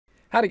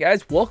Howdy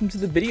guys, welcome to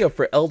the video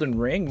for Elden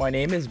Ring. My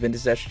name is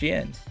Ventus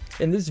SGN.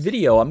 In this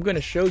video, I'm going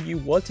to show you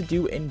what to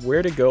do and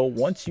where to go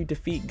once you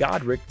defeat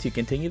Godrick to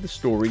continue the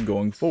story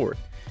going forward.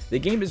 The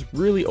game is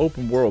really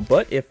open world,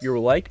 but if you're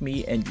like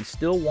me and you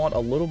still want a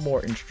little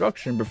more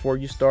instruction before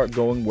you start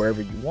going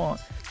wherever you want,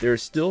 there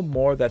is still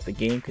more that the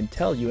game can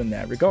tell you in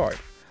that regard.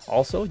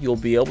 Also, you'll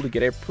be able to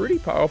get a pretty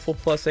powerful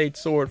 +8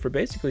 sword for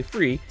basically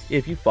free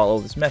if you follow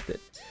this method.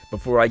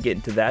 Before I get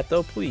into that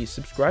though, please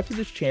subscribe to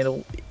this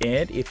channel,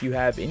 and if you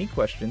have any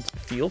questions,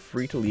 feel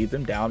free to leave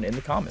them down in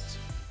the comments.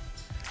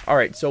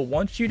 Alright, so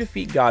once you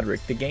defeat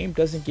Godrick, the game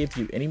doesn't give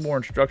you any more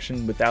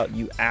instruction without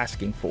you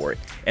asking for it,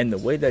 and the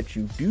way that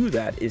you do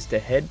that is to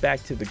head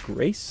back to the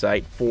Grace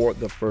site for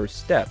the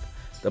first step,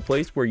 the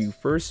place where you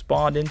first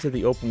spawned into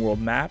the open world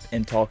map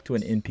and talk to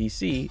an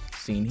NPC,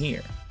 seen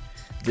here.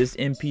 This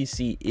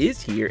NPC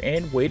is here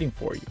and waiting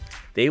for you.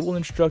 They will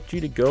instruct you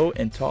to go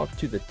and talk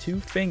to the two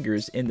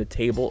fingers in the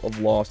Table of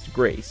Lost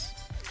Grace.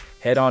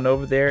 Head on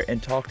over there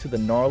and talk to the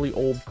gnarly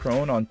old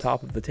crone on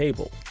top of the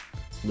table.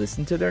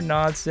 Listen to their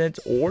nonsense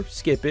or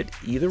skip it.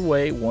 Either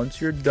way, once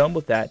you're done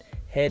with that,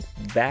 head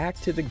back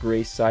to the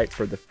Grace site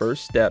for the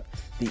first step.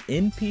 The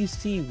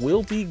NPC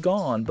will be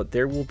gone, but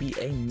there will be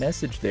a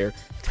message there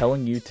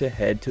telling you to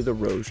head to the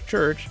Rose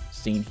Church,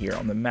 seen here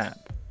on the map.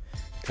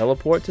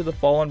 Teleport to the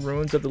fallen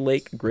ruins of the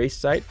Lake Grace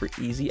site for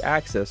easy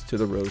access to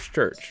the Rose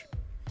Church.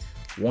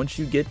 Once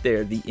you get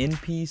there, the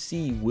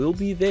NPC will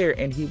be there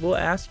and he will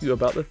ask you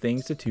about the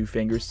things the two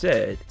fingers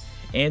said.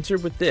 Answer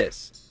with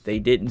this: they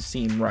didn't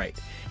seem right.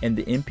 And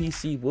the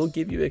NPC will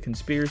give you a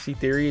conspiracy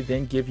theory,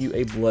 then give you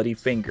a bloody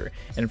finger.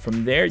 And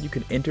from there you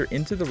can enter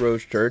into the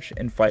Rose Church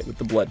and fight with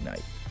the Blood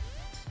Knight.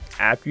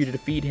 After you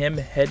defeat him,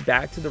 head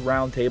back to the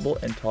round table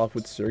and talk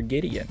with Sir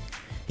Gideon.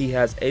 He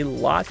has a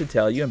lot to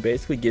tell you and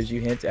basically gives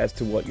you hints as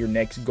to what your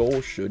next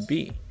goal should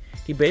be.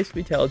 He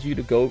basically tells you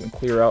to go and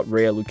clear out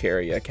Rhea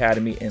Lucaria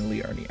Academy in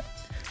Liurnia.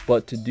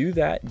 But to do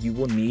that, you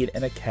will need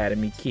an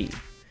Academy key.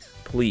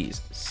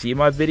 Please see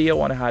my video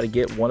on how to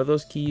get one of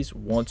those keys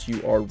once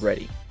you are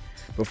ready.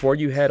 Before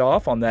you head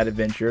off on that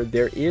adventure,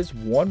 there is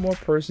one more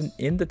person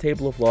in the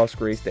Table of Lost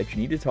Grace that you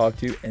need to talk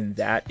to, and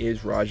that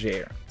is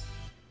Roger.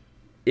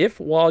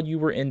 If while you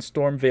were in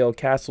Stormveil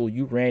Castle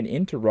you ran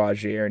into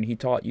Roger and he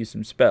taught you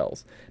some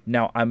spells.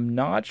 Now I'm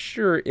not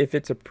sure if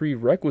it's a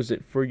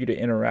prerequisite for you to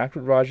interact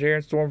with Roger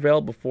in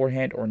Stormveil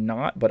beforehand or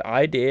not, but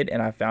I did,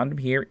 and I found him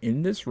here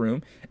in this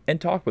room and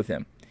talked with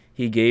him.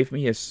 He gave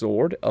me his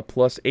sword, a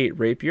 +8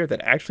 rapier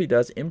that actually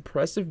does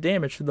impressive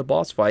damage to the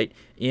boss fight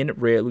in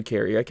Rhea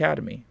Lucaria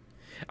Academy.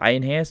 I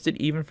enhanced it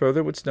even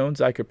further with stones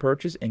I could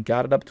purchase and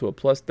got it up to a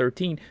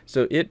 +13,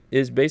 so it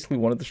is basically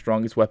one of the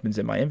strongest weapons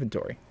in my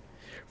inventory.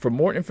 For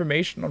more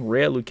information on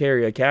Rhea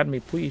Lucaria Academy,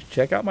 please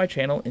check out my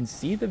channel and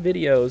see the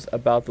videos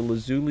about the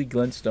Lazuli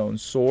Glintstone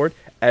sword,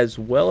 as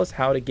well as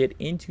how to get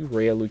into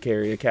Rhea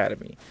Lucaria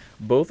Academy.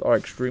 Both are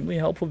extremely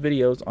helpful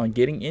videos on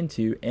getting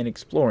into and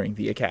exploring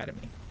the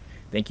Academy.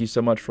 Thank you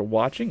so much for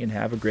watching and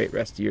have a great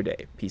rest of your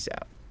day. Peace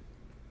out.